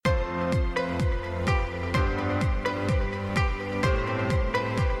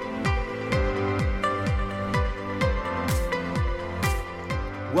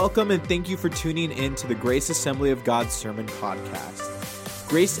Welcome and thank you for tuning in to the Grace Assembly of God Sermon Podcast.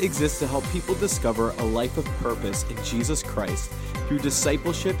 Grace exists to help people discover a life of purpose in Jesus Christ through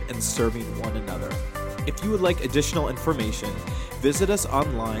discipleship and serving one another. If you would like additional information, visit us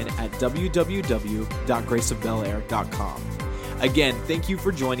online at www.graceofbelair.com. Again, thank you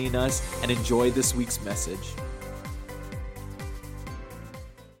for joining us and enjoy this week's message.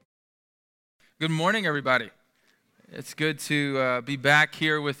 Good morning, everybody. It's good to be back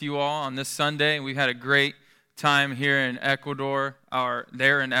here with you all on this Sunday. We've had a great time here in Ecuador,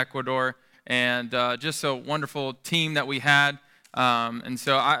 and just a wonderful team that we had.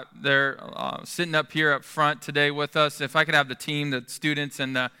 They're sitting up here up front today with us. If I could have the team, the students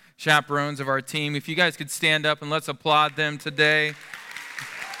and the chaperones of our team, if you guys could stand up and let's applaud them today.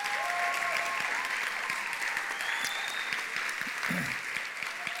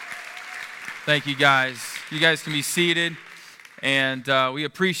 Thank you, guys. You guys can be seated, and we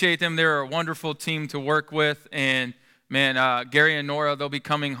appreciate them. They're a wonderful team to work with, and man, Gary and Nora, they'll be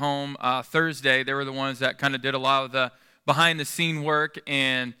coming home Thursday. They were the ones that kind of did a lot of the behind-the-scene work,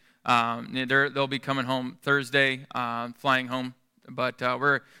 and they'll be coming home Thursday, flying home. But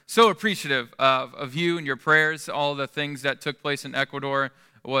we're so appreciative of you and your prayers. All the things that took place in Ecuador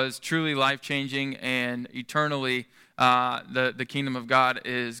was truly life-changing and eternally. The kingdom of God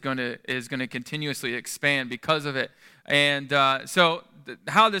is going to continuously expand because of it. And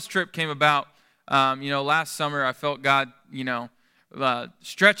how this trip came about, last summer I felt God,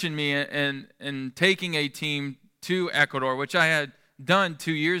 stretching me and taking a team to Ecuador, which I had done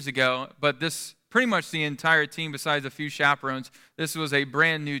 2 years ago. But this pretty much the entire team, besides a few chaperones, this was a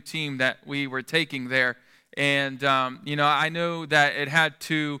brand new team that we were taking there. And I know that it had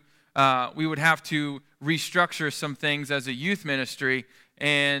to. We would have to restructure some things as a youth ministry,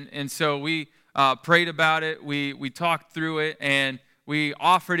 and so we prayed about it, we talked through it, and we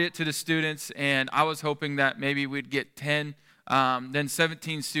offered it to the students, and I was hoping that maybe we'd get 10, then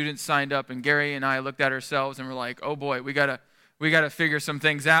 17 students signed up, and Gary and I looked at ourselves and were like, oh boy, we gotta figure some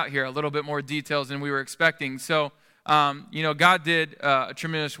things out here, a little bit more details than we were expecting. So, God did a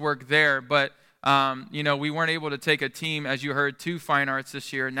tremendous work there, but we weren't able to take a team, as you heard, to Fine Arts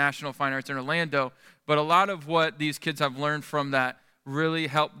this year, National Fine Arts in Orlando. But a lot of what these kids have learned from that really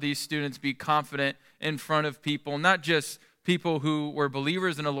helped these students be confident in front of people, not just people who were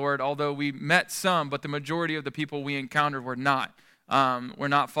believers in the Lord, although we met some, but the majority of the people we encountered were not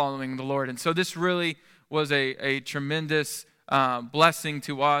following the Lord. And so this really was a tremendous blessing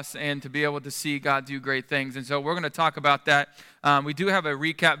to us and to be able to see God do great things. And so we're going to talk about that. We do have a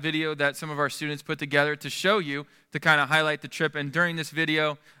recap video that some of our students put together to show you, to kind of highlight the trip. And during this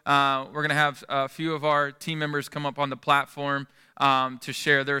video, we're going to have a few of our team members come up on the platform to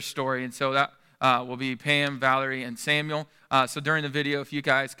share their story. And so that will be Pam, Valerie, and Samuel. So during the video, if you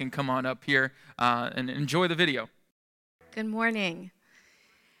guys can come on up here and enjoy the video. Good morning.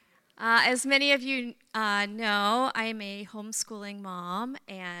 As many of you know, I am a homeschooling mom,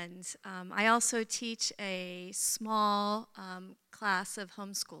 and I also teach a small class of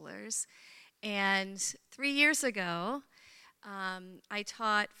homeschoolers. And 3 years ago, I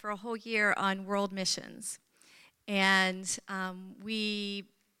taught for a whole year on world missions. And we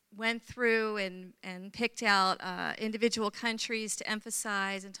went through and picked out individual countries to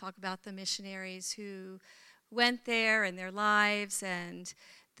emphasize and talk about the missionaries who went there and their lives and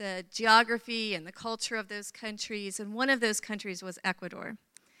the geography and the culture of those countries, and one of those countries was Ecuador.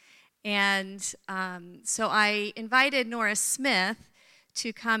 And so I invited Nora Smith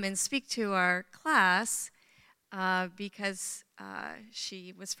to come and speak to our class because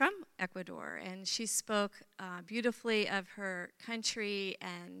she was from Ecuador, and she spoke beautifully of her country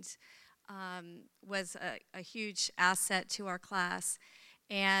and was a huge asset to our class.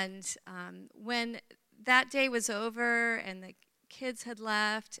 And when that day was over and the kids had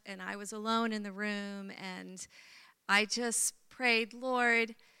left and I was alone in the room, and I just prayed,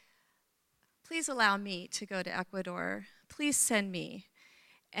 Lord, please allow me to go to Ecuador. Please send me.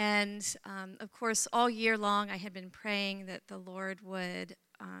 And of course, all year long I had been praying that the Lord would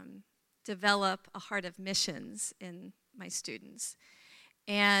develop a heart of missions in my students.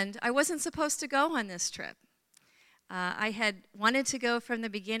 And I wasn't supposed to go on this trip. I had wanted to go from the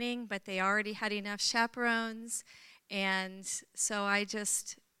beginning, but they already had enough chaperones. And so I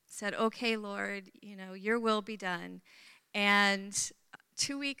just said, okay, Lord, your will be done. And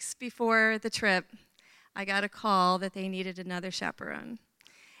 2 weeks before the trip, I got a call that they needed another chaperone.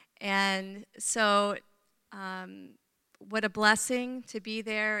 And so what a blessing to be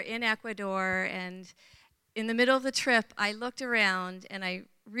there in Ecuador. And in the middle of the trip, I looked around and I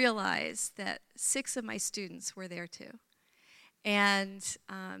realized that 6 of my students were there too. And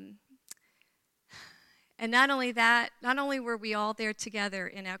not only that, not only were we all there together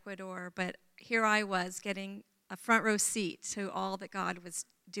in Ecuador, but here I was getting a front row seat to all that God was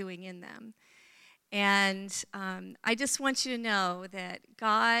doing in them. And I just want you to know that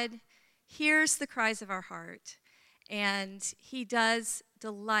God hears the cries of our heart, and he does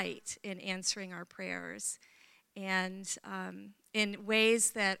delight in answering our prayers, and in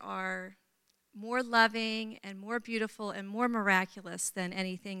ways that are more loving and more beautiful and more miraculous than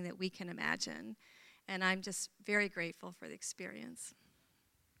anything that we can imagine. And I'm just very grateful for the experience.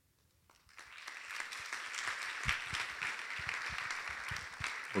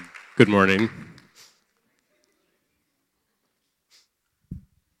 Well, good morning.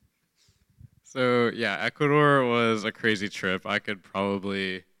 So, yeah, Ecuador was a crazy trip. I could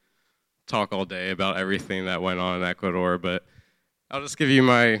probably talk all day about everything that went on in Ecuador, but I'll just give you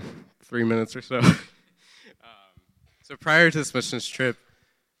my 3 minutes or so. So prior to this missions trip,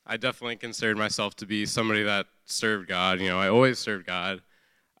 I definitely considered myself to be somebody that served God. I always served God.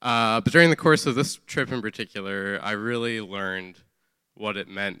 But during the course of this trip in particular, I really learned what it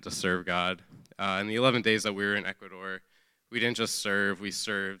meant to serve God. In the 11 days that we were in Ecuador, we didn't just serve, we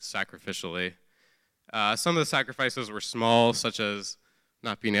served sacrificially. Some of the sacrifices were small, such as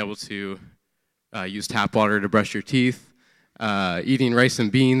not being able to use tap water to brush your teeth, eating rice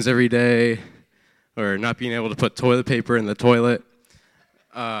and beans every day, or not being able to put toilet paper in the toilet.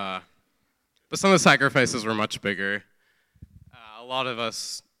 But some of the sacrifices were much bigger. A lot of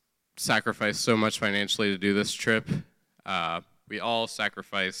us sacrificed so much financially to do this trip. We all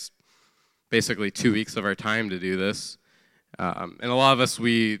sacrificed basically 2 weeks of our time to do this. And a lot of us,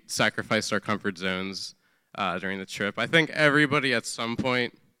 we sacrificed our comfort zones during the trip. I think everybody at some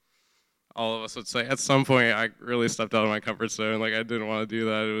point, all of us would say, at some point, I really stepped out of my comfort zone. Like, I didn't want to do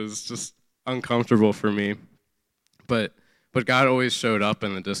that. It was just uncomfortable for me. But God always showed up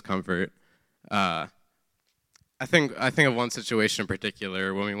in the discomfort. I think of one situation in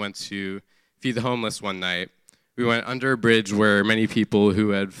particular when we went to feed the homeless one night. We went under a bridge where many people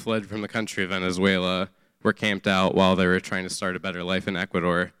who had fled from the country of Venezuela were camped out while they were trying to start a better life in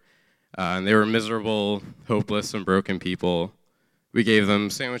Ecuador. And they were miserable, hopeless, and broken people. We gave them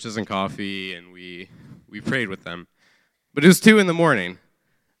sandwiches and coffee, and we prayed with them. But it was 2 a.m.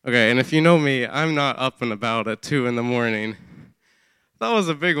 Okay, and if you know me, I'm not up and about at 2 a.m. That was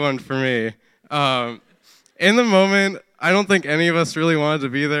a big one for me. In the moment, I don't think any of us really wanted to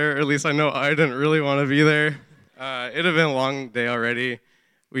be there. Or at least I know I didn't really want to be there. It had been a long day already.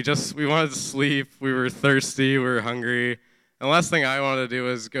 We wanted to sleep. We were thirsty. We were hungry. And the last thing I wanted to do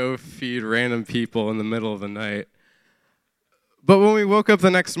was go feed random people in the middle of the night. But when we woke up the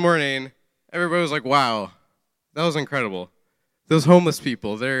next morning, everybody was like, wow, that was incredible. Those homeless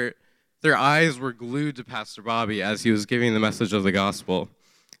people, their eyes were glued to Pastor Bobby as he was giving the message of the gospel.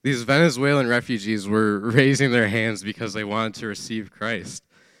 These Venezuelan refugees were raising their hands because they wanted to receive Christ.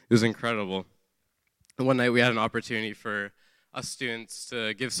 It was incredible. And one night we had an opportunity for us students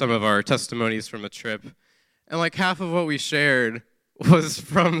to give some of our testimonies from the trip. And like half of what we shared was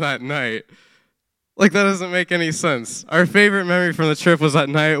from that night. Like, that doesn't make any sense. Our favorite memory from the trip was that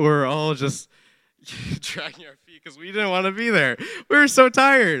night where we were all just dragging our feet because we didn't want to be there. We were so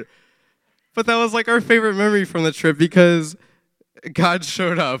tired. But that was like our favorite memory from the trip because God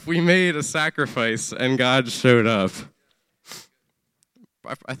showed up. We made a sacrifice and God showed up.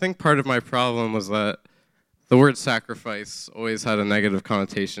 I think part of my problem was that the word sacrifice always had a negative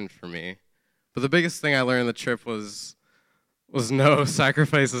connotation for me. But the biggest thing I learned on the trip was no,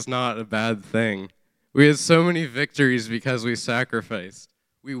 sacrifice is not a bad thing. We had so many victories because we sacrificed.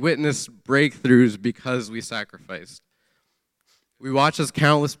 We witnessed breakthroughs because we sacrificed. We watched as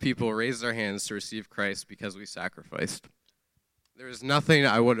countless people raise their hands to receive Christ because we sacrificed. There is nothing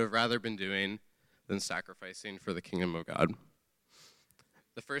I would have rather been doing than sacrificing for the kingdom of God.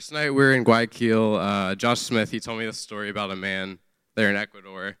 The first night we were in Guayaquil, Josh Smith, he told me this story about a man there in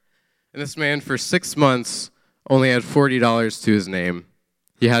Ecuador. And this man, for 6 months, only had $40 to his name.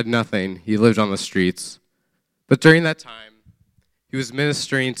 He had nothing. He lived on the streets. But during that time, he was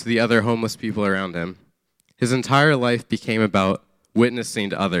ministering to the other homeless people around him. His entire life became about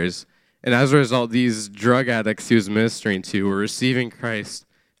witnessing to others. And as a result, these drug addicts he was ministering to were receiving Christ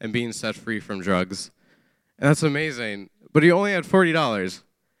and being set free from drugs. And that's amazing. But he only had $40.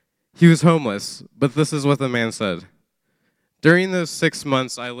 He was homeless. But this is what the man said. During those 6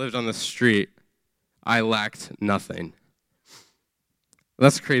 months I lived on the street, I lacked nothing.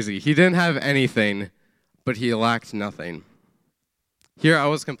 That's crazy. He didn't have anything, but he lacked nothing. Here I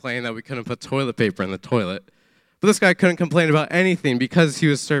was complaining that we couldn't put toilet paper in the toilet. But this guy couldn't complain about anything because he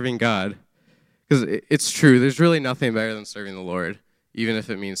was serving God. Because it's true, there's really nothing better than serving the Lord, even if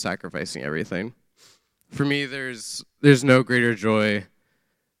it means sacrificing everything. For me, there's no greater joy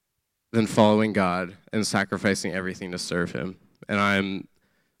than following God and sacrificing everything to serve him. And I'm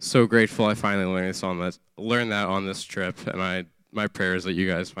so grateful I finally learned that on this trip, and my prayer is that you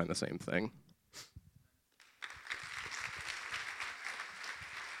guys find the same thing.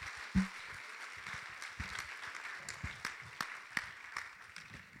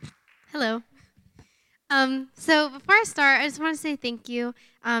 Hello. So before I start, I just want to say thank you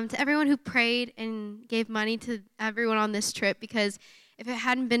to everyone who prayed and gave money to everyone on this trip, because if it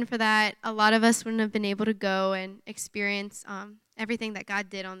hadn't been for that, a lot of us wouldn't have been able to go and experience everything that God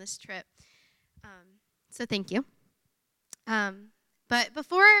did on this trip. So thank you. But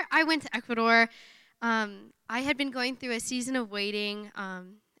before I went to Ecuador, I had been going through a season of waiting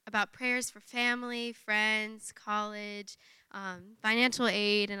about prayers for family, friends, college, financial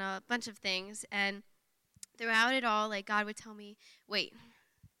aid, and a bunch of things. And throughout it all, like, God would tell me, wait.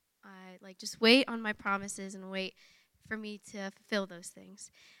 Just wait on my promises and wait for me to fulfill those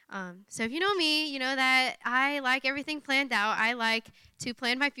things. So if you know me, you know that I like everything planned out. I like to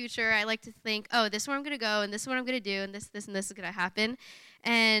plan my future. I like to think, oh, this is where I'm going to go, and this is what I'm going to do, and this is going to happen.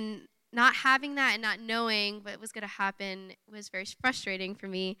 And not having that and not knowing what was going to happen was very frustrating for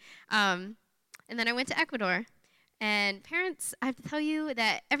me. And then I went to Ecuador. And parents, I have to tell you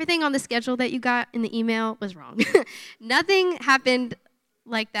that everything on the schedule that you got in the email was wrong. Nothing happened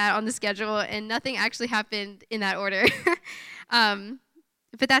like that on the schedule, and nothing actually happened in that order.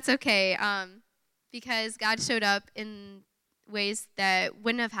 But that's okay, because God showed up in ways that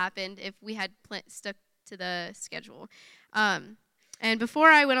wouldn't have happened if we had stuck to the schedule. And before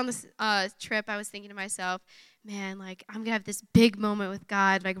I went on this trip, I was thinking to myself, man, like, I'm going to have this big moment with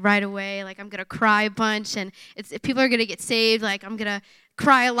God, like, right away. Like, I'm going to cry a bunch, and people are going to get saved. Like, I'm going to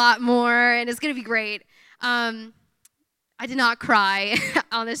cry a lot more, and it's going to be great. I did not cry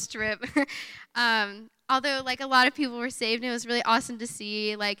on this trip. Although, like, a lot of people were saved, and it was really awesome to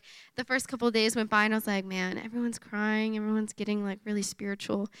see. Like, the first couple of days went by, and I was like, man, everyone's crying. Everyone's getting, like, really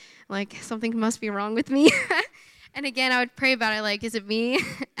spiritual. Like, something must be wrong with me. And again, I would pray about it, like, is it me?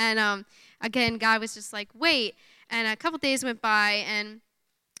 And again, God was just like, wait. And a couple days went by, and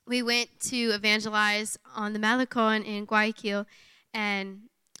we went to evangelize on the Malecon in Guayaquil. And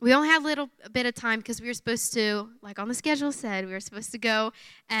we only had a little bit of time because we were supposed to, like on the schedule said, we were supposed to go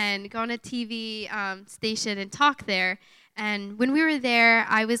and go on a TV station and talk there. And when we were there,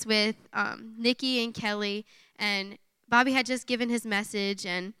 I was with Nikki and Kelly, and Bobby had just given his message,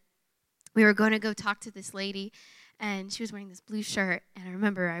 and we were going to go talk to this lady. And she was wearing this blue shirt. And I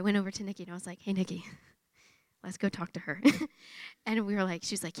remember I went over to Nikki, and I was like, hey, Nikki, let's go talk to her. And we were like,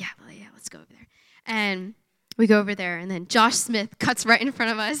 she was like, yeah, let's go over there. And we go over there, and then Josh Smith cuts right in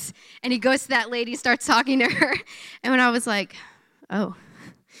front of us, and he goes to that lady, starts talking to her. And when I was like, oh,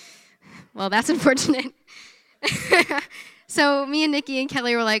 well, that's unfortunate. So me and Nikki and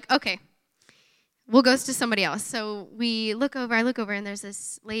Kelly were like, okay, we'll go to somebody else. So I look over, and there's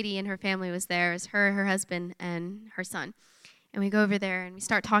this lady, and her family was there. It was her husband, and her son. And we go over there, and we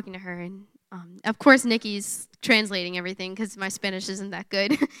start talking to her. And, of course, Nikki's translating everything because my Spanish isn't that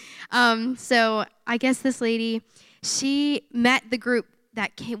good. So I guess this lady, she met the group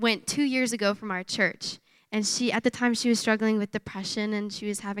that went 2 years ago from our church. And at the time, she was struggling with depression, and she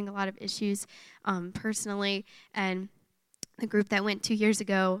was having a lot of issues personally. And the group that went 2 years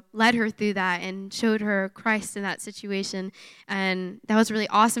ago led her through that and showed her Christ in that situation. And that was really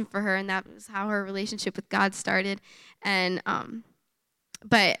awesome for her, and that was how her relationship with God started. And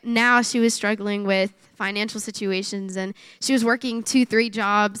but now she was struggling with financial situations, and she was working 2-3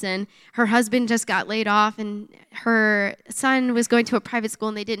 jobs, and her husband just got laid off, and her son was going to a private school,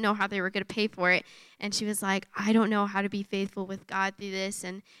 and they didn't know how they were going to pay for it. And she was like, I don't know how to be faithful with God through this.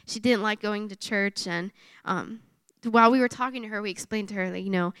 And she didn't like going to church. And while we were talking to her, we explained to her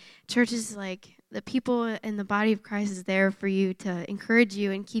that, church is like the people in the body of Christ is there for you to encourage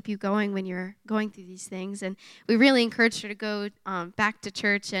you and keep you going when you're going through these things. And we really encouraged her to go back to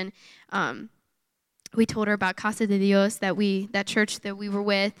church. And we told her about Casa de Dios, that church that we were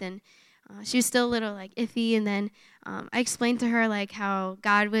with. And she was still a little iffy. And then I explained to her how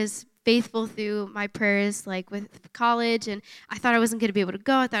God was faithful through my prayers, with college, and I thought I wasn't going to be able to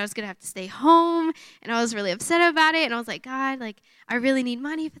go. I thought I was going to have to stay home, and I was really upset about it, and I was like, God, I really need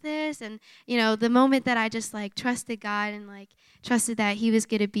money for this, and, the moment that I just, trusted God and, trusted that he was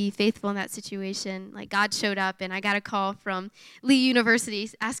going to be faithful in that situation, God showed up, and I got a call from Lee University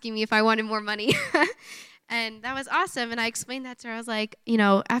asking me if I wanted more money. And that was awesome, and I explained that to her. I was like,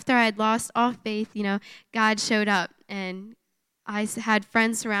 after I had lost all faith, God showed up, and had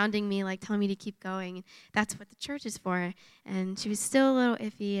friends surrounding me, like telling me to keep going. And that's what the church is for. And she was still a little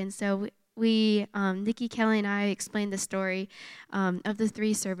iffy. And so Nikki, Kelly, and I explained the story of the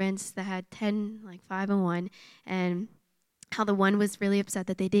 3 servants that had 10, like 5 and 1, and how the one was really upset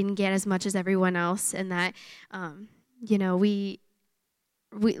that they didn't get as much as everyone else, and that, we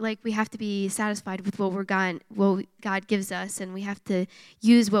have to be satisfied with what God gives us, and we have to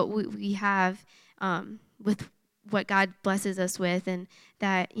use what we have with what God blesses us with, and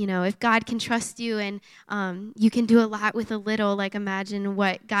that, if God can trust you and you can do a lot with a little, like imagine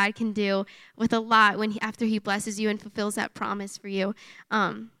what God can do with a lot after he blesses you and fulfills that promise for you.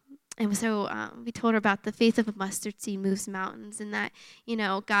 And so we told her about the faith of a mustard seed moves mountains, and that,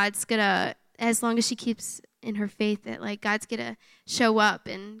 God's going to, as long as she keeps in her faith, that like God's going to show up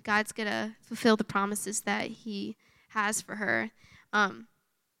and God's going to fulfill the promises that he has for her. And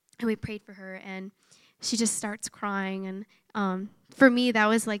we prayed for her, and she just starts crying. And for me, that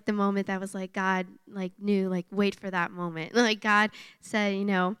was like the moment that was like God like knew, like wait for that moment. Like God said,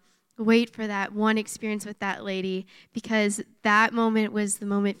 wait for that one experience with that lady, because that moment was the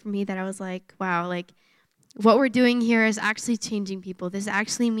moment for me that I was like, wow, like what we're doing here is actually changing people. This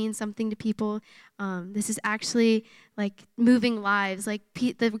actually means something to people. This is actually like moving lives. Like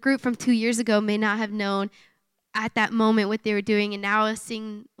the group from 2 years ago may not have known at that moment what they were doing, and now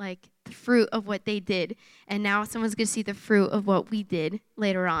seeing like the fruit of what they did, and now someone's going to see the fruit of what we did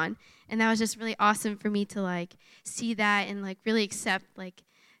later on. And that was just really awesome for me to like see that and like really accept like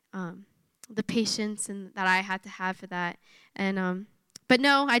the patience and that I had to have for that. And but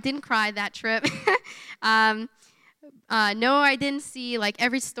no, I didn't cry that trip. No, I didn't see like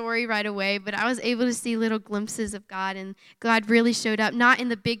every story right away, but I was able to see little glimpses of God, and God really showed up, not in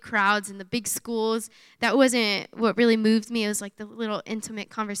the big crowds and the big schools. That wasn't what really moved me. It was like the little intimate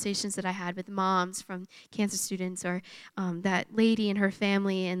conversations that I had with moms from cancer students, or that lady and her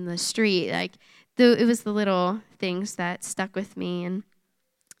family in the street. Like it was the little things that stuck with me. And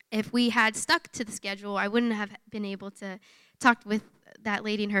if we had stuck to the schedule, I wouldn't have been able to talk with that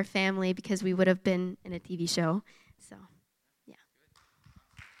lady and her family, because we would have been in a TV show. So, yeah.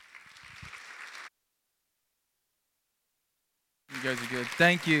 You guys are good.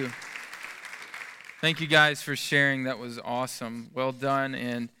 Thank you. Thank you guys for sharing. That was awesome. Well done.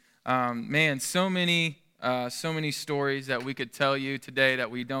 And man, so many stories that we could tell you today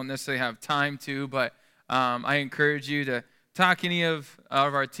that we don't necessarily have time to, but I encourage you to talk to any of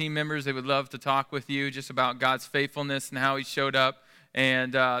our team members. They would love to talk with you just about God's faithfulness and how he showed up.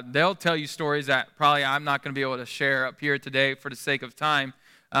 And they'll tell you stories that probably I'm not going to be able to share up here today for the sake of time.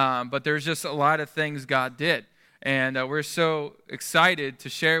 But there's just a lot of things God did. And we're so excited to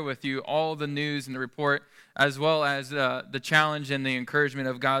share with you all the news and the report, as well as the challenge and the encouragement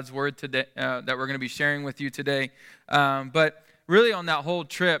of God's word today that we're going to be sharing with you today. But really on that whole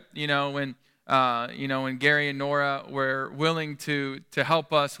trip, when Gary and Nora were willing to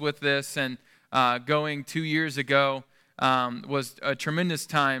help us with this, and going 2 years ago, was a tremendous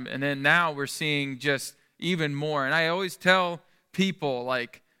time. And then now we're seeing just even more. And I always tell people,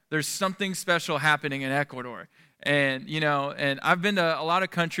 like, there's something special happening in Ecuador. And, and I've been to a lot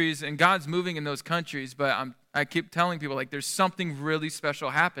of countries, and God's moving in those countries, but I keep telling people, like, there's something really special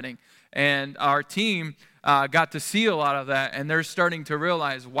happening. And our team got to see a lot of that, and they're starting to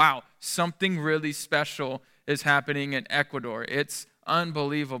realize, wow, something really special is happening in Ecuador. It's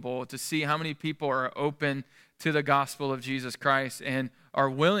unbelievable to see how many people are open to the gospel of Jesus Christ and are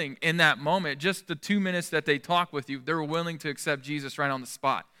willing in that moment, just the 2 minutes that they talk with you, they're willing to accept Jesus right on the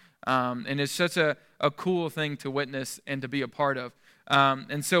spot. And it's such a cool thing to witness and to be a part of.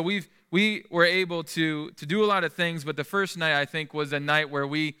 And so we were able to do a lot of things, but the first night, I think, was a night where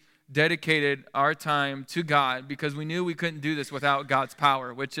we dedicated our time to God, because we knew we couldn't do this without God's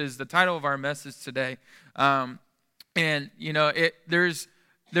power, which is the title of our message today. And there's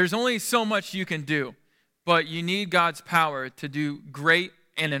only so much you can do, but you need God's power to do great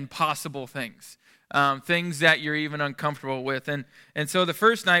and impossible things. Things that you're even uncomfortable with. And so the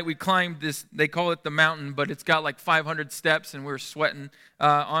first night we climbed this, they call it the mountain, but it's got like 500 steps, and we're sweating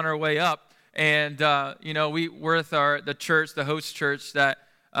on our way up. And, we were with the church, the host church that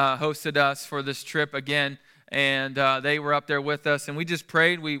hosted us for this trip again. And they were up there with us, and we just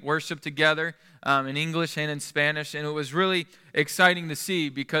prayed. We worshiped together in English and in Spanish. And it was really exciting to see,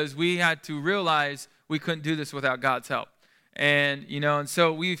 because we had to realize we couldn't do this without God's help. And, and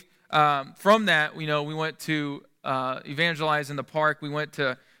so we've, from that, we went to evangelize in the park. We went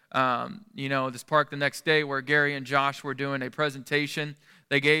to, this park the next day where Gary and Josh were doing a presentation.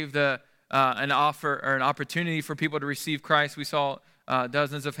 They gave an offer or an opportunity for people to receive Christ. We saw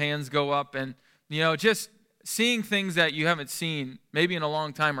dozens of hands go up, and, just seeing things that you haven't seen maybe in a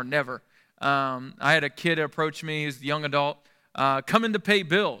long time or never. I had a kid approach me, he's a young adult, coming to pay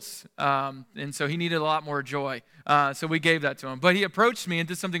bills. And so he needed a lot more joy. So we gave that to him. But he approached me and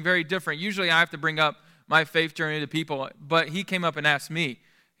did something very different. Usually I have to bring up my faith journey to people, but he came up and asked me.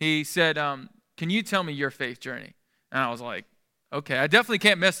 He said, can you tell me your faith journey? And I was like, okay, I definitely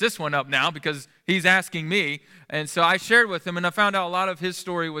can't mess this one up now because he's asking me. And so I shared with him, and I found out a lot of his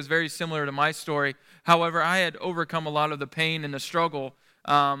story was very similar to my story. However, I had overcome a lot of the pain and the struggle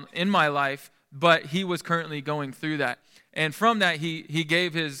in my life, but he was currently going through that. And from that, he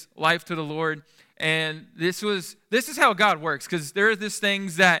gave his life to the Lord. And this is how God works, because there are these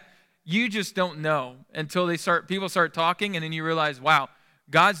things that you just don't know until people start talking, and then you realize, wow,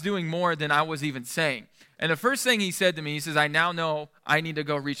 God's doing more than I was even saying. And the first thing he said to me, he says, I now know I need to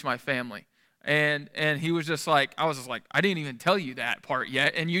go reach my family. And he was just like, I was just like, I didn't even tell you that part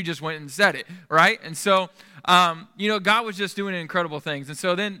yet, and you just went and said it, right? And so, God was just doing incredible things. And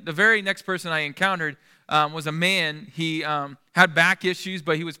so then the very next person I encountered was a man. He had back issues,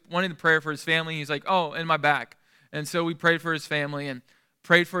 but he was wanting to pray for his family. He's like, oh, in my back. And so we prayed for his family and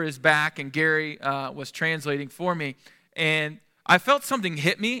prayed for his back, and Gary was translating for me. And I felt something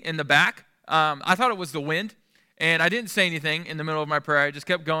hit me in the back. I thought it was the wind, and I didn't say anything in the middle of my prayer. I just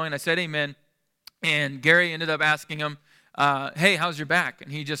kept going. I said amen. And Gary ended up asking him, hey, how's your back?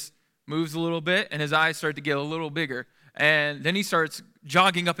 And he just moves a little bit, and his eyes start to get a little bigger. And then he starts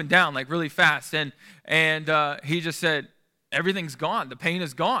jogging up and down like really fast. And he just said, everything's gone. The pain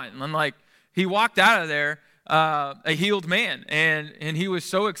is gone. And like he walked out of there a healed man, and he was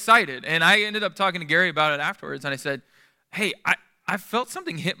so excited. And I ended up talking to Gary about it afterwards, and I said, hey, I felt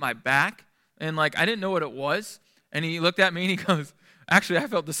something hit my back, and like I didn't know what it was. And he looked at me and he goes, actually, I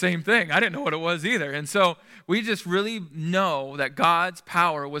felt the same thing. I didn't know what it was either. And so we just really know that God's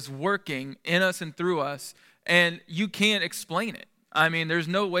power was working in us and through us, and you can't explain it. I mean, there's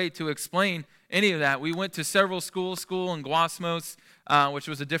no way to explain any of that. We went to several schools, school in Guasmos, which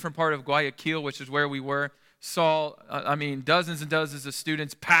was a different part of Guayaquil, which is where we were. Saw, dozens and dozens of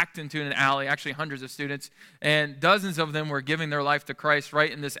students packed into an alley, actually hundreds of students, and dozens of them were giving their life to Christ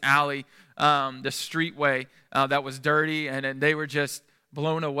right in this alley, the streetway that was dirty, and they were just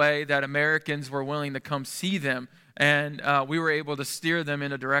blown away that Americans were willing to come see them, and we were able to steer them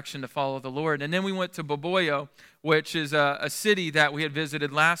in a direction to follow the Lord. And then we went to Boboyo, which is a city that we had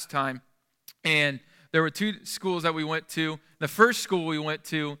visited last time, and there were two schools that we went to. The first school we went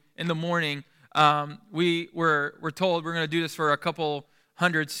to in the morning, we were told we're going to do this for a couple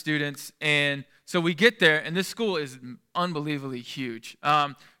hundred students, and so we get there, and this school is unbelievably huge.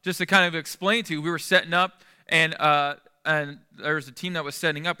 Just to kind of explain to you, we were setting up, and there was a team that was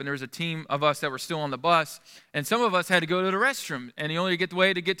setting up, and there was a team of us that were still on the bus, and some of us had to go to the restroom, and the only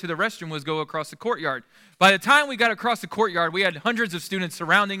way to get to the restroom was go across the courtyard. By the time we got across the courtyard, we had hundreds of students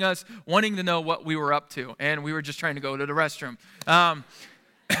surrounding us, wanting to know what we were up to, and we were just trying to go to the restroom.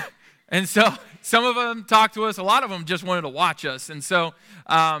 And so some of them talked to us. A lot of them just wanted to watch us. And so,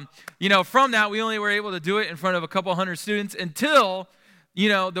 from that, we only were able to do it in front of a couple hundred students until,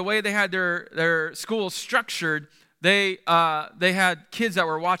 the way they had their school structured, they had kids that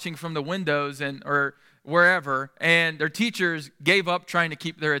were watching from the windows or wherever, and their teachers gave up trying to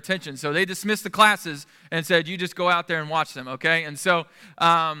keep their attention. So they dismissed the classes and said, you just go out there and watch them, okay? And so,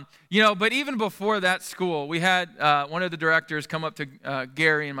 but even before that school, we had one of the directors come up to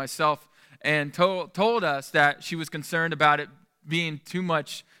Gary and myself and told us that she was concerned about it being too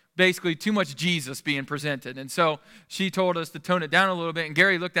much Jesus being presented. And so she told us to tone it down a little bit, and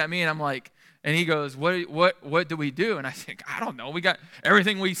Gary looked at me, and I'm like, and he goes, what do we do? And I think, I don't know. We got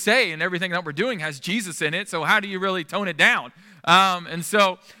everything we say and everything that we're doing has Jesus in it. So how do you really tone it down? And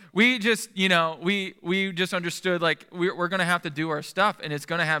so we just, we just understood like we're going to have to do our stuff, and it's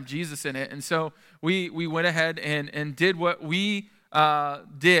going to have Jesus in it. And so we went ahead and did what we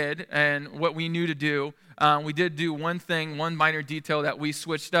did and what we knew to do. We did do one minor detail that we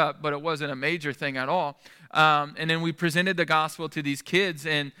switched up, but it wasn't a major thing at all. And then we presented the gospel to these kids,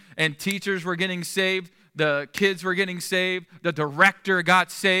 and teachers were getting saved. The kids were getting saved. The director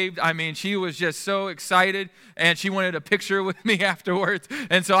got saved. I mean, she was just so excited, and she wanted a picture with me afterwards.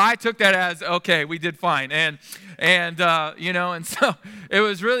 And so I took that as, okay, we did fine. And so it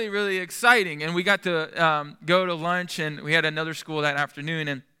was really, really exciting. And we got to go to lunch, and we had another school that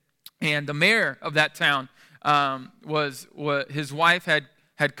afternoon. And the mayor of that town was his wife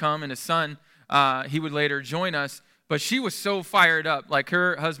had come, and his son, he would later join us. But she was so fired up. Like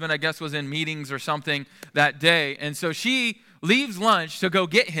her husband, I guess, was in meetings or something that day. And so she leaves lunch to go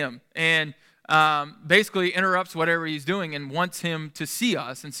get him. And basically interrupts whatever he's doing and wants him to see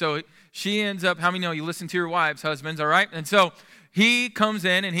us. And so she ends up, how many know you listen to your wives, husbands, all right? And so he comes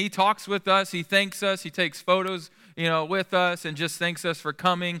in and he talks with us. He thanks us. He takes photos, with us and just thanks us for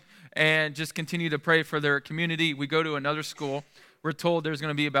coming and just continue to pray for their community. We go to another school. We're told there's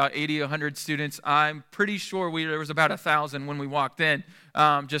going to be about 80, 100 students. I'm pretty sure there was about 1,000 when we walked in,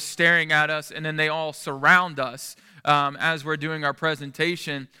 just staring at us. And then they all surround us as we're doing our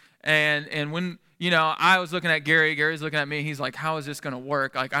presentation. And when, I was looking at Gary. Gary's looking at me. He's like, how is this going to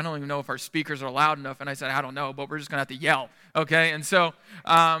work? Like, I don't even know if our speakers are loud enough. And I said, I don't know, but we're just going to have to yell, okay? And so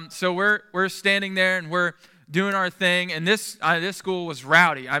we're standing there and we're doing our thing. And this school was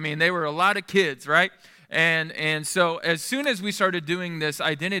rowdy. I mean, they were a lot of kids, right? And so as soon as we started doing this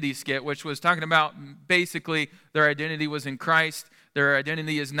identity skit, which was talking about basically their identity was in Christ, their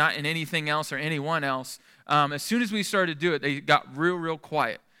identity is not in anything else or anyone else, as soon as we started to do it, they got real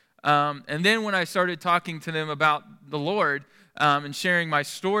quiet. And then when I started talking to them about the Lord and sharing my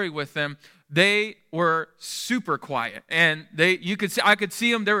story with them, they were super quiet. And I could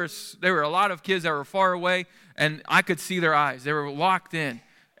see them. There were a lot of kids that were far away, and I could see their eyes. They were locked in.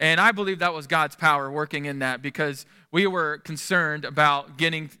 And I believe that was God's power working in that, because we were concerned about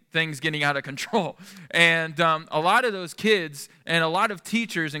things getting out of control. And a lot of those kids and a lot of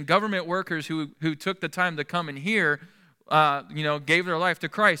teachers and government workers who took the time to come and hear, gave their life to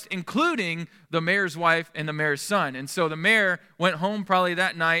Christ, including the mayor's wife and the mayor's son. And so the mayor went home probably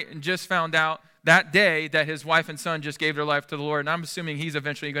that night and just found out that day that his wife and son just gave their life to the Lord. And I'm assuming he's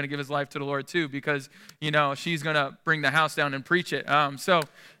eventually going to give his life to the Lord too, because, she's going to bring the house down and preach it. So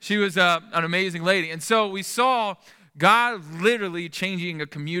she was an amazing lady. And so we saw God literally changing a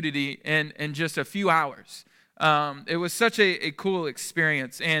community in just a few hours. It was such a cool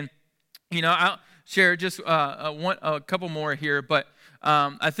experience. And, I'll share just a couple more here. But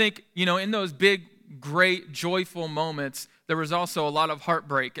I think, in those big, great, joyful moments, there was also a lot of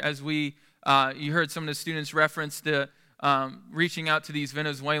heartbreak as you heard some of the students reference the reaching out to these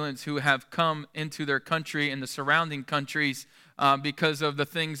Venezuelans who have come into their country and the surrounding countries because of the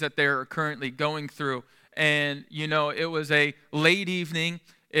things that they're currently going through. And, it was a late evening.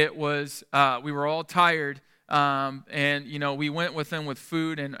 It was, we were all tired. And, we went with them with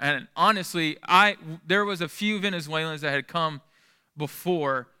food. And honestly, there was a few Venezuelans that had come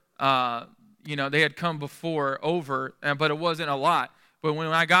before, they had come before but it wasn't a lot. But when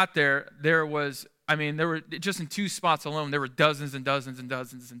I got there, there were just in two spots alone, there were dozens and dozens and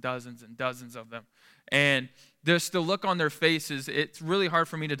dozens and dozens and dozens of them. And just the look on their faces, it's really hard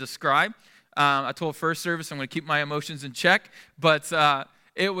for me to describe. I told first service I'm going to keep my emotions in check, but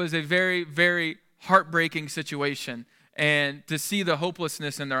it was a very, very heartbreaking situation. And to see the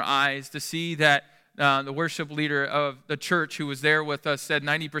hopelessness in their eyes, to see that the worship leader of the church who was there with us said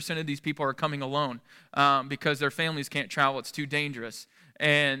 90% of these people are coming alone because their families can't travel. It's too dangerous.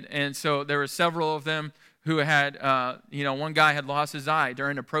 And so there were several of them who had, one guy had lost his eye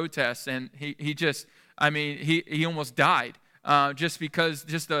during a protest, and he almost died just because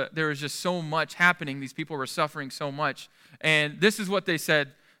there was just so much happening. These people were suffering so much. And this is what they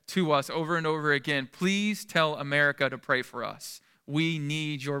said to us over and over again: please tell America to pray for us. We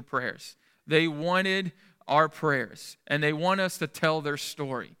need your prayers. They wanted our prayers, and they want us to tell their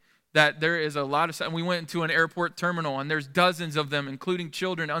story. That there is a lot of, and we went into an airport terminal, and there's dozens of them, including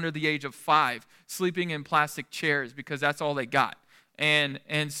children under the age of 5, sleeping in plastic chairs because that's all they got. And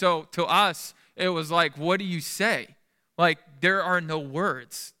so to us, it was like, what do you say? Like, there are no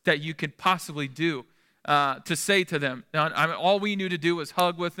words that you could possibly do to say to them. Now, all we knew to do was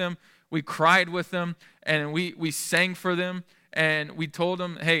hug with them. We cried with them, and we sang for them. And we told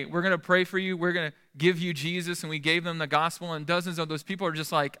them, hey, we're going to pray for you. We're going to give you Jesus. And we gave them the gospel. And dozens of those people are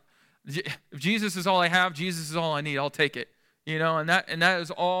just like, if Jesus is all I have, Jesus is all I need, I'll take it. And that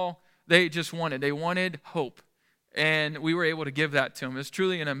is all they just wanted. They wanted hope. And we were able to give that to them. It's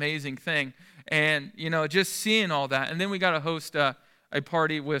truly an amazing thing. And, just seeing all that. And then we got to host a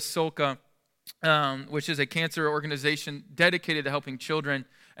party with Solka, which is a cancer organization dedicated to helping children.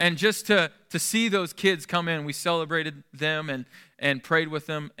 And just to see those kids come in, we celebrated them and prayed with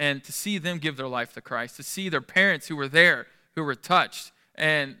them, and to see them give their life to Christ, to see their parents who were there, who were touched,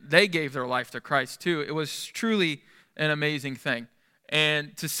 and they gave their life to Christ too. It was truly an amazing thing.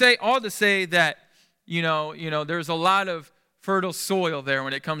 And to say that, there's a lot of fertile soil there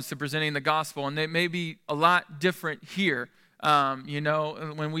when it comes to presenting the gospel, and it may be a lot different here,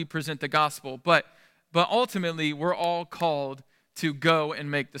 when we present the gospel. But ultimately, we're all called to go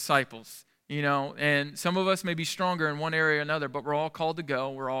and make disciples. and some of us may be stronger in one area or another, but we're all called to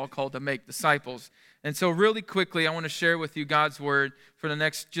go. We're all called to make disciples. And so really quickly, I want to share with you God's word for the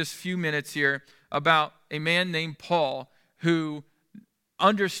next just few minutes here about a man named Paul who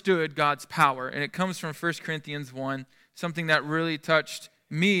understood God's power. And it comes from 1 Corinthians 1. Something that really touched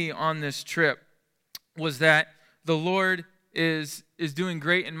me on this trip was that the Lord is doing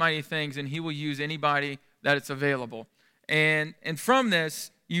great and mighty things, and he will use anybody that it's available. And from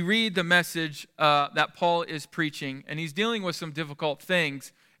this, you read the message that Paul is preaching, and he's dealing with some difficult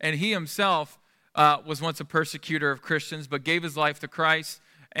things. And he himself was once a persecutor of Christians, but gave his life to Christ.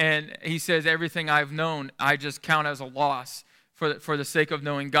 And he says, everything I've known, I just count as a loss for the sake of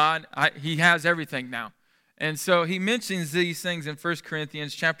knowing God. He has everything now. And so he mentions these things in 1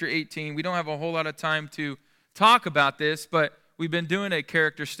 Corinthians chapter 18. We don't have a whole lot of time to talk about this, but we've been doing a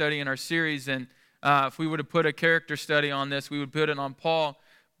character study in our series. And if we would have put a character study on this, we would put it on Paul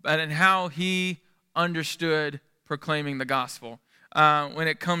and how he understood proclaiming the gospel when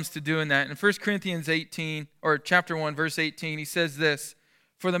it comes to doing that. In 1 Corinthians 18, or chapter 1, verse 18, he says this,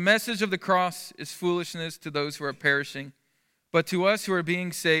 "For the message of the cross is foolishness to those who are perishing, but to us who are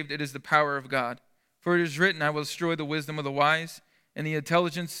being saved it is the power of God. For it is written, I will destroy the wisdom of the wise, and the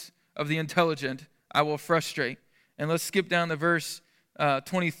intelligence of the intelligent I will frustrate." And let's skip down to verse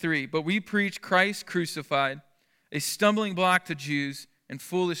 23. "But we preach Christ crucified, a stumbling block to Jews and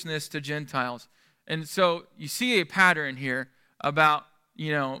foolishness to Gentiles." And so you see a pattern here about,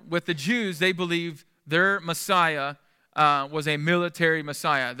 with the Jews, they believed their Messiah was a military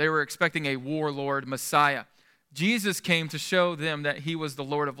Messiah. They were expecting a warlord Messiah. Jesus came to show them that he was the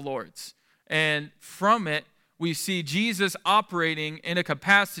Lord of Lords. And from it, we see Jesus operating in a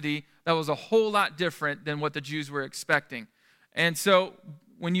capacity that was a whole lot different than what the Jews were expecting. And so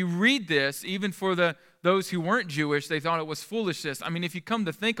when you read this, even for those who weren't Jewish, they thought it was foolishness. I mean, if you come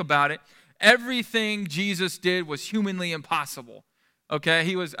to think about it, everything Jesus did was humanly impossible. Okay,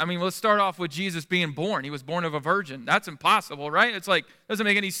 let's start off with Jesus being born. He was born of a virgin. That's impossible, right? It's like, doesn't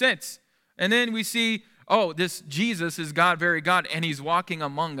make any sense. And then we see, this Jesus is God, very God, and he's walking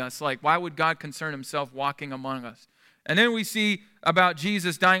among us. Like, why would God concern himself walking among us? And then we see about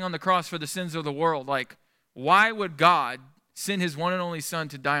Jesus dying on the cross for the sins of the world. Like, why would God send his one and only son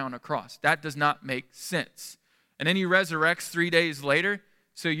to die on a cross? That does not make sense. And then he resurrects 3 days later.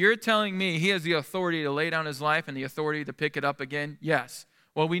 So you're telling me he has the authority to lay down his life and the authority to pick it up again? Yes.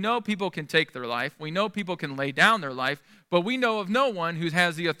 Well, we know people can take their life. We know people can lay down their life. But we know of no one who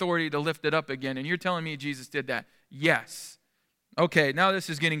has the authority to lift it up again. And you're telling me Jesus did that? Yes. Okay, now this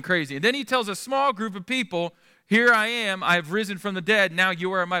is getting crazy. And then he tells a small group of people, here I am, I've risen from the dead. Now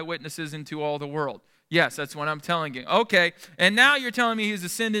you are my witnesses into all the world. Yes, that's what I'm telling you. Okay, and now you're telling me he's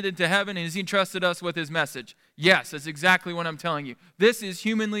ascended into heaven and has he entrusted us with his message. Yes, that's exactly what I'm telling you. This is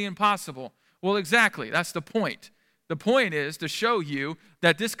humanly impossible. Well, exactly, that's the point. The point is to show you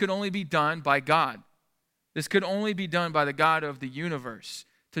that this could only be done by God. This could only be done by the God of the universe,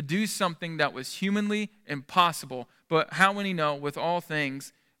 to do something that was humanly impossible. But how many know with all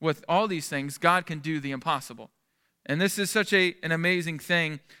these things, God can do the impossible? And this is such an amazing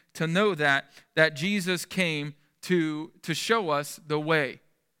thing to know that Jesus came to show us the way.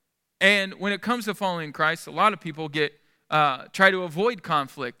 And when it comes to following Christ, a lot of people try to avoid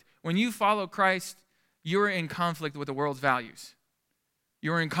conflict. When you follow Christ, you're in conflict with the world's values.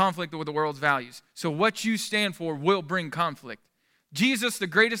 You're in conflict with the world's values. So what you stand for will bring conflict. Jesus, the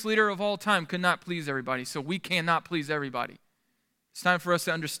greatest leader of all time, could not please everybody, so we cannot please everybody. It's time for us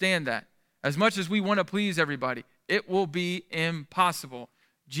to understand that. As much as we want to please everybody, it will be impossible.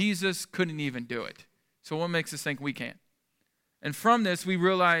 Jesus couldn't even do it. So what makes us think we can? And from this, we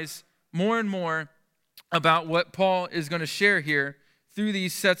realize more and more about what Paul is going to share here through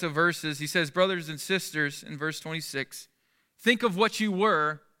these sets of verses. He says, brothers and sisters, in verse 26, think of what you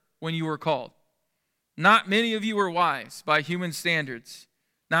were when you were called. Not many of you were wise by human standards.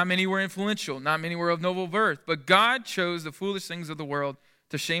 Not many were influential. Not many were of noble birth. But God chose the foolish things of the world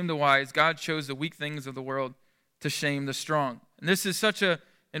to shame the wise. God chose the weak things of the world to shame the strong. And this is such an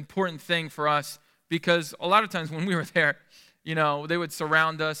important thing for us because a lot of times when we were there, they would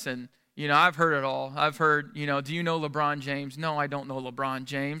surround us and, I've heard it all. I've heard, do you know LeBron James? No, I don't know LeBron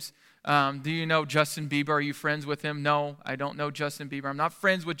James. Do you know Justin Bieber? Are you friends with him? No, I don't know Justin Bieber. I'm not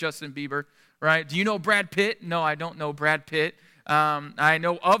friends with Justin Bieber, right? Do you know Brad Pitt? No, I don't know Brad Pitt. I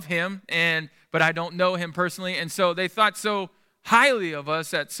know of him, but I don't know him personally. And so they thought so highly of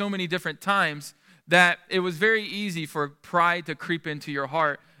us at so many different times that it was very easy for pride to creep into your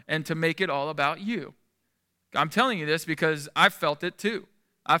heart and to make it all about you. I'm telling you this because I felt it too.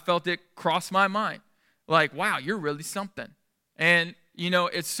 I felt it cross my mind. Like, wow, you're really something. And,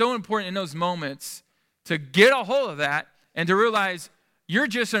 it's so important in those moments to get a hold of that and to realize you're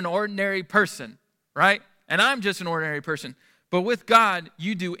just an ordinary person, right? And I'm just an ordinary person. But with God,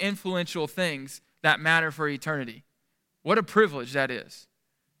 you do influential things that matter for eternity. What a privilege that is.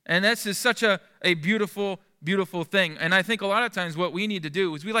 And that's just such a beautiful, beautiful thing. And I think a lot of times what we need to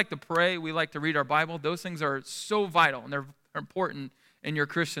do is we like to pray, we like to read our Bible. Those things are so vital and they're important in your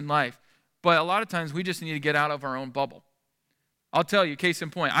Christian life. But a lot of times we just need to get out of our own bubble. I'll tell you, case in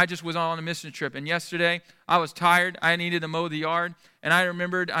point, I just was on a mission trip, and yesterday I was tired. I needed to mow the yard, and I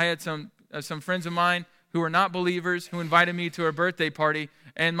remembered I had some friends of mine who were not believers who invited me to a birthday party,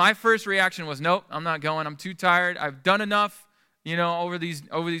 and my first reaction was, nope, I'm not going. I'm too tired. I've done enough, over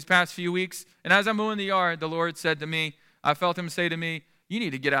these past few weeks. And as I'm mowing the yard, the Lord said to me, I felt him say to me, you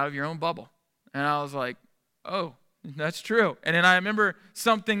need to get out of your own bubble. And I was like, oh, that's true. And then I remember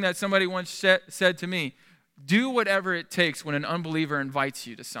something that somebody once said to me. Do whatever it takes when an unbeliever invites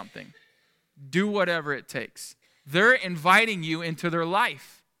you to something. Do whatever it takes. They're inviting you into their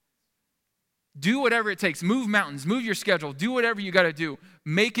life. Do whatever it takes. Move mountains. Move your schedule. Do whatever you got to do.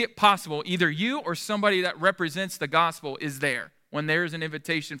 Make it possible. Either you or somebody that represents the gospel is there when there's an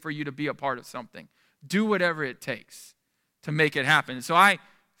invitation for you to be a part of something. Do whatever it takes to make it happen. So I,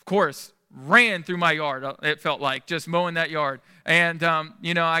 of course, ran through my yard, it felt like, just mowing that yard. And,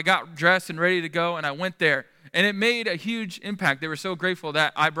 I got dressed and ready to go, and I went there. And it made a huge impact. They were so grateful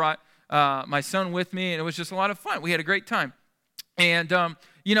that I brought my son with me, and it was just a lot of fun. We had a great time. And,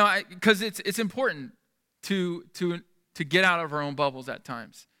 because it's important to get out of our own bubbles at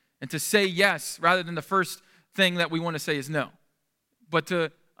times and to say yes rather than the first thing that we want to say is no. But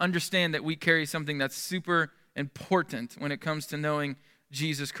to understand that we carry something that's super important when it comes to knowing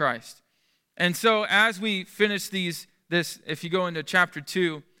Jesus Christ. And so as we finish this, if you go into chapter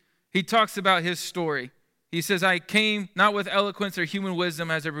 2, he talks about his story. He says, I came not with eloquence or human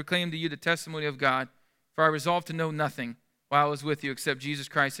wisdom as I proclaimed to you the testimony of God, for I resolved to know nothing while I was with you except Jesus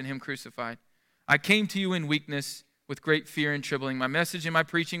Christ and him crucified. I came to you in weakness with great fear and trembling. My message and my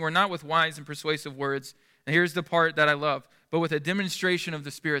preaching were not with wise and persuasive words. And here's the part that I love, but with a demonstration of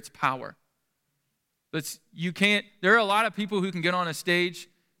the Spirit's power. There are a lot of people who can get on a stage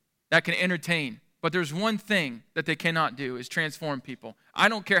that can entertain, but there's one thing that they cannot do is transform people. I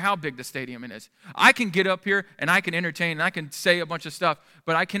don't care how big the stadium is. I can get up here and I can entertain and I can say a bunch of stuff,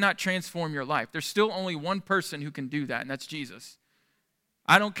 but I cannot transform your life. There's still only one person who can do that, and that's Jesus.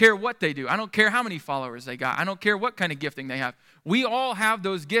 I don't care what they do. I don't care how many followers they got. I don't care what kind of gifting they have. We all have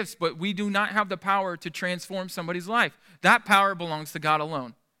those gifts, but we do not have the power to transform somebody's life. That power belongs to God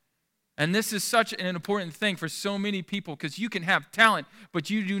alone. And this is such an important thing for so many people because you can have talent, but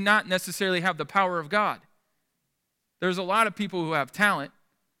you do not necessarily have the power of God. There's a lot of people who have talent,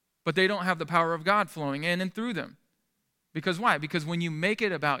 but they don't have the power of God flowing in and through them. Because why? Because when you make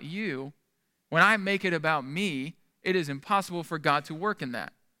it about you, when I make it about me, it is impossible for God to work in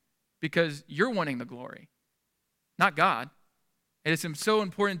that because you're wanting the glory, not God. And it's so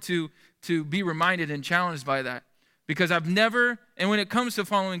important to be reminded and challenged by that. Because and when it comes to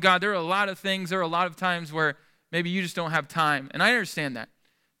following God, there are a lot of things, there are a lot of times where maybe you just don't have time. And I understand that.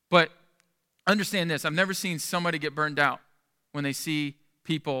 But understand this, I've never seen somebody get burned out when they see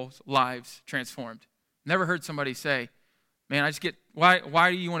people's lives transformed. Never heard somebody say, man,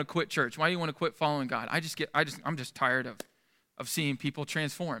 why do you want to quit church? Why do you want to quit following God? I'm just tired of seeing people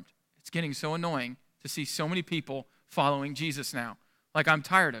transformed. It's getting so annoying to see so many people following Jesus now. Like, I'm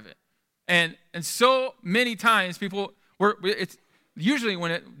tired of it. And so many times it's usually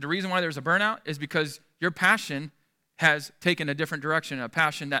the reason why there's a burnout is because your passion has taken a different direction, a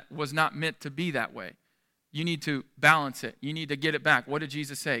passion that was not meant to be that way. You need to balance it. You need to get it back. What did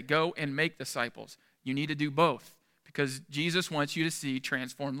Jesus say? Go and make disciples. You need to do both because Jesus wants you to see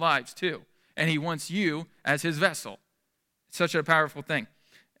transformed lives too. And he wants you as his vessel. It's such a powerful thing.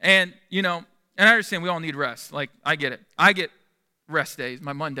 And, and I understand we all need rest. Like, I get it. I get rest days.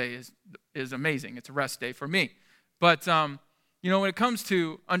 My Monday is amazing. It's a rest day for me. But, when it comes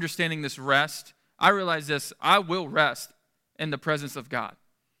to understanding this rest, I realize this. I will rest in the presence of God.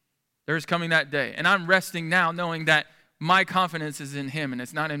 There's coming that day. And I'm resting now knowing that my confidence is in him and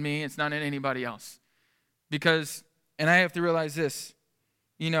it's not in me. It's not in anybody else. And I have to realize this.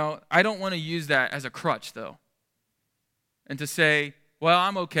 I don't want to use that as a crutch, though. And to say, well,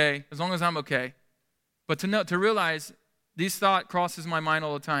 I'm okay as long as I'm okay. But to realize this thought crosses my mind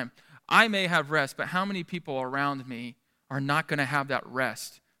all the time. I may have rest, but how many people around me are not going to have that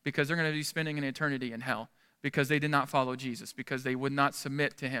rest because they're going to be spending an eternity in hell because they did not follow Jesus, because they would not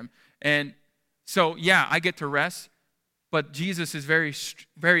submit to him. And so, yeah, I get to rest, but Jesus is very,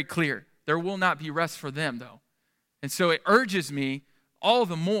 very clear. There will not be rest for them, though. And so it urges me all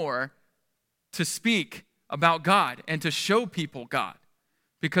the more to speak about God and to show people God,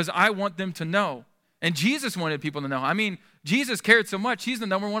 because I want them to know. And Jesus wanted people to know. I mean, Jesus cared so much, he's the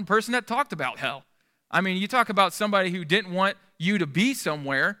number one person that talked about hell. I mean, you talk about somebody who didn't want you to be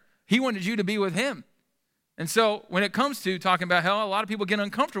somewhere, he wanted you to be with him. And so when it comes to talking about hell, a lot of people get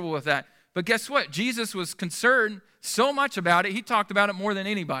uncomfortable with that. But guess what? Jesus was concerned so much about it, he talked about it more than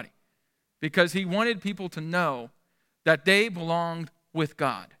anybody, because he wanted people to know that they belonged with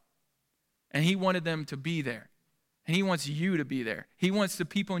God. And he wanted them to be there. And he wants you to be there. He wants the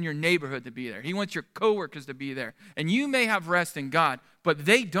people in your neighborhood to be there. He wants your coworkers to be there. And you may have rest in God, but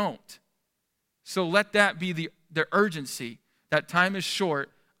they don't. So let that be the urgency. That time is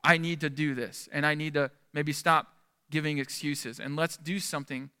short. I need to do this. And I need to maybe stop giving excuses. And let's do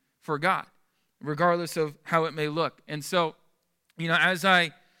something for God, regardless of how it may look. And so, as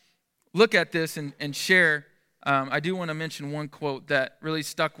I look at this and share, I do want to mention one quote that really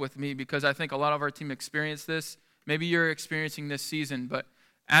stuck with me, because I think a lot of our team experienced this. Maybe you're experiencing this season, but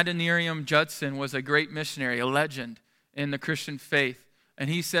Adoniram Judson was a great missionary, a legend in the Christian faith. And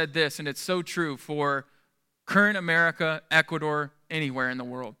he said this, and it's so true for current America, Ecuador, anywhere in the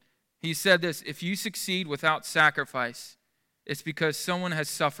world. He said this: if you succeed without sacrifice, it's because someone has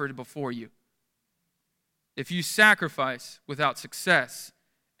suffered before you. If you sacrifice without success,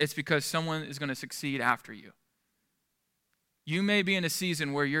 it's because someone is going to succeed after you. You may be in a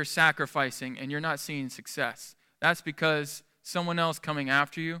season where you're sacrificing and you're not seeing success. That's because someone else coming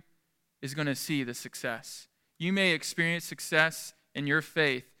after you is going to see the success. You may experience success in your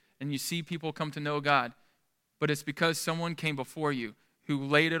faith and you see people come to know God, but it's because someone came before you who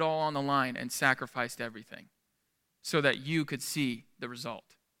laid it all on the line and sacrificed everything so that you could see the result.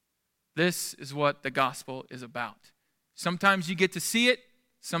 This is what the gospel is about. Sometimes you get to see it.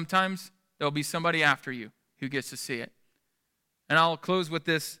 Sometimes there'll be somebody after you who gets to see it. And I'll close with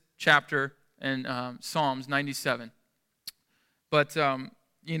this chapter in Psalms 97. But,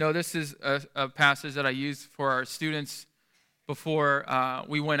 this is a passage that I used for our students before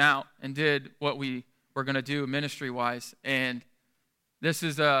we went out and did what we were going to do ministry-wise. And this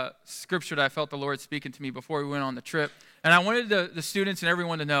is a scripture that I felt the Lord speaking to me before we went on the trip. And I wanted the students and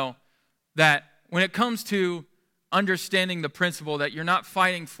everyone to know that when it comes to understanding the principle that you're not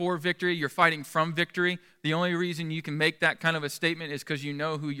fighting for victory, you're fighting from victory, the only reason you can make that kind of a statement is because you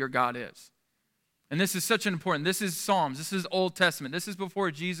know who your God is. And this is such an important, this is Psalms, this is Old Testament, this is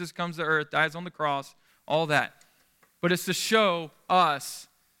before Jesus comes to earth, dies on the cross, all that. But it's to show us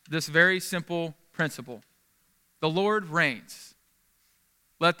this very simple principle. The Lord reigns.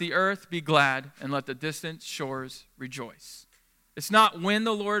 Let the earth be glad and let the distant shores rejoice. It's not when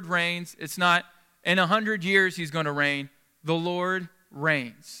the Lord reigns. It's not in 100 years he's going to reign. The Lord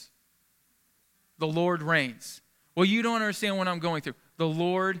reigns. The Lord reigns. Well, you don't understand what I'm going through. The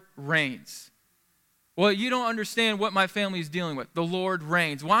Lord reigns. Well, you don't understand what my family is dealing with. The Lord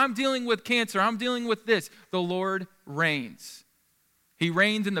reigns. Well, I'm dealing with cancer. I'm dealing with this. The Lord reigns. He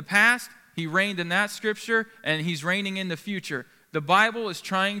reigned in the past. He reigned in that scripture. And he's reigning in the future. The Bible is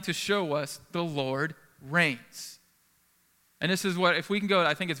trying to show us the Lord reigns. And this is what, if we can go,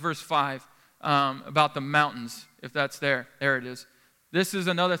 I think it's verse 5, about the mountains, if that's there. There it is. This is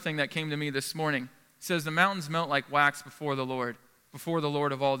another thing that came to me this morning. It says, the mountains melt like wax before the Lord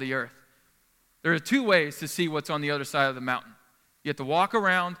of all the earth. There are two ways to see what's on the other side of the mountain. You have to walk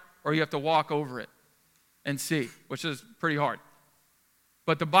around or you have to walk over it and see, which is pretty hard.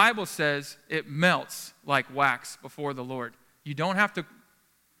 But the Bible says it melts like wax before the Lord. You don't have to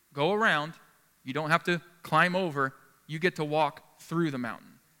go around. You don't have to climb over. You get to walk through the mountain.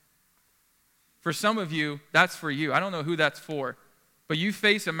 For some of you, that's for you. I don't know who that's for. But you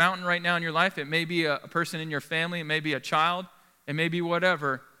face a mountain right now in your life. It may be a person in your family. It may be a child. It may be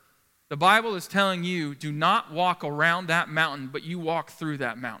whatever. The Bible is telling you, do not walk around that mountain, but you walk through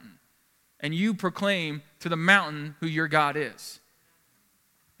that mountain. And you proclaim to the mountain who your God is.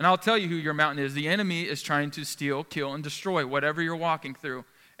 And I'll tell you who your mountain is. The enemy is trying to steal, kill, and destroy whatever you're walking through.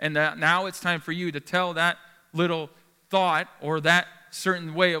 And that now it's time for you to tell that little thought or that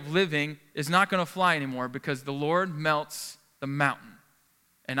certain way of living is not going to fly anymore, because the Lord melts the mountain.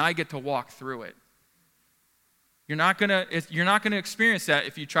 And I get to walk through it. You're not going to experience that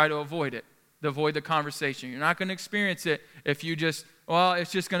if you try to avoid the conversation. You're not going to experience it if you just,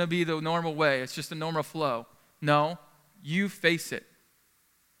 it's just going to be the normal way. It's just a normal flow. No, you face it.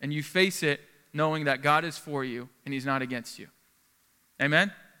 And you face it knowing that God is for you and he's not against you.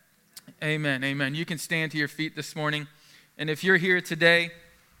 Amen? Amen, amen. You can stand to your feet this morning. And if you're here today,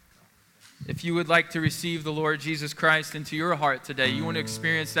 if you would like to receive the Lord Jesus Christ into your heart today, you want to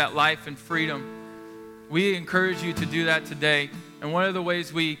experience that life and freedom, we encourage you to do that today. And one of the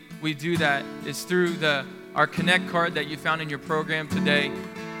ways we do that is through our Connect card that you found in your program today.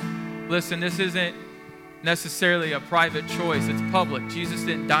 Listen, this isn't necessarily a private choice. It's public. Jesus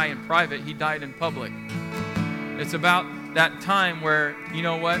didn't die in private. He died in public. It's about that time where, you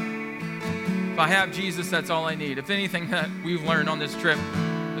know what? If I have Jesus, that's all I need. If anything that we've learned on this trip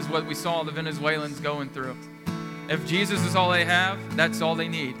is what we saw the Venezuelans going through. If Jesus is all they have, that's all they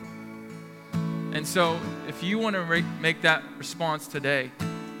need. And so if you want to make that response today,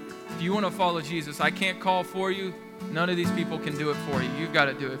 if you want to follow Jesus, I can't call for you. None of these people can do it for you. You've got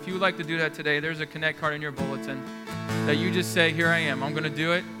to do it. If you would like to do that today, there's a Connect card in your bulletin that you just say, here I am. I'm going to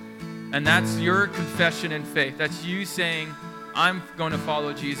do it. And that's your confession in faith. That's you saying, I'm going to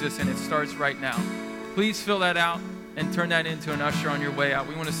follow Jesus, and it starts right now. Please fill that out and turn that into an usher on your way out.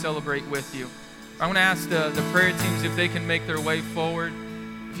 We want to celebrate with you. I want to ask the prayer teams if they can make their way forward.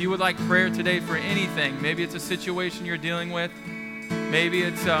 If you would like prayer today for anything, maybe it's a situation you're dealing with, maybe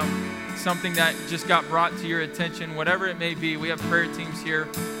it's something that just got brought to your attention, whatever it may be, we have prayer teams here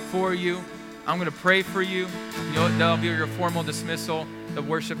for you. I'm going to pray for you. That'll be your formal dismissal. The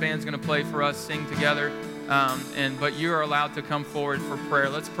worship band's going to play for us, sing together. But you are allowed to come forward for prayer.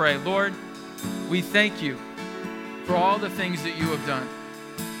 Let's pray. Lord, we thank you for all the things that you have done.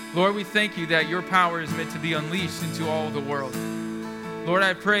 Lord, we thank you that your power is meant to be unleashed into all the world. Lord,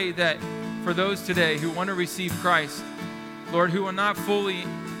 I pray that for those today who want to receive Christ, Lord, who are not fully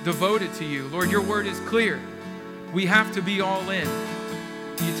devoted to you, Lord, your word is clear. We have to be all in.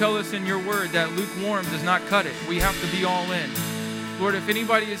 You tell us in your word that lukewarm does not cut it. We have to be all in. Lord, if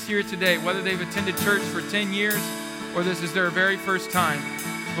anybody is here today, whether they've attended church for 10 years or this is their very first time,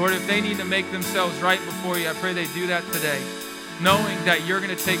 Lord, if they need to make themselves right before you, I pray they do that today, knowing that you're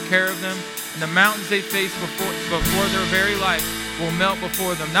going to take care of them, and the mountains they face before their very life will melt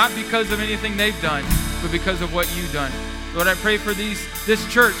before them, not because of anything they've done, but because of what you've done. Lord, I pray for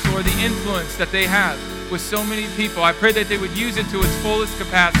this church, Lord, the influence that they have with so many people. I pray that they would use it to its fullest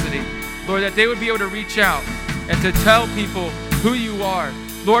capacity. Lord, that they would be able to reach out and to tell people who you are.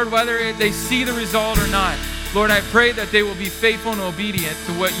 Lord, whether they see the result or not, Lord, I pray that they will be faithful and obedient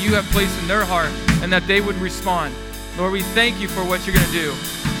to what you have placed in their heart and that they would respond. Lord, we thank you for what you're going to do,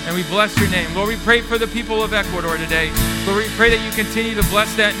 and we bless your name. Lord, we pray for the people of Ecuador today. Lord, we pray that you continue to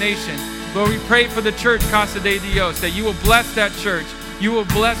bless that nation. Lord, we pray for the church, Casa de Dios, that you will bless that church. You will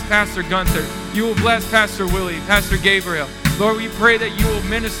bless Pastor Gunther. You will bless Pastor Willie, Pastor Gabriel. Lord, we pray that you will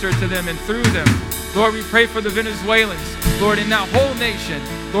minister to them and through them. Lord, we pray for the Venezuelans, Lord, in that whole nation.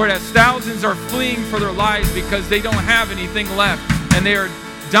 Lord, as thousands are fleeing for their lives because they don't have anything left and they are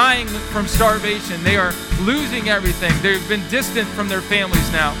dying from starvation. They are losing everything. They've been distant from their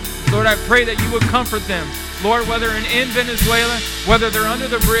families now. Lord, I pray that you would comfort them. Lord, whether in Venezuela, whether they're under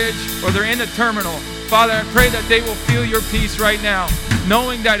the bridge or they're in the terminal, Father, I pray that they will feel your peace right now,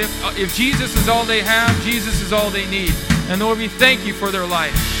 knowing that if Jesus is all they have, Jesus is all they need. And Lord, we thank you for their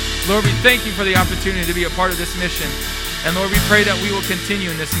life. Lord, we thank you for the opportunity to be a part of this mission. And Lord, we pray that we will continue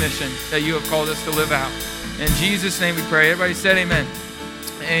in this mission that you have called us to live out. In Jesus' name we pray. Everybody said amen.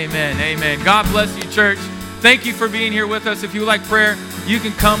 Amen. Amen. God bless you, church. Thank you for being here with us. If you like prayer, you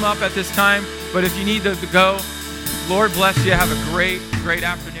can come up at this time. But if you need to go, Lord bless you. Have a great, great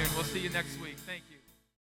afternoon. We'll see you next week.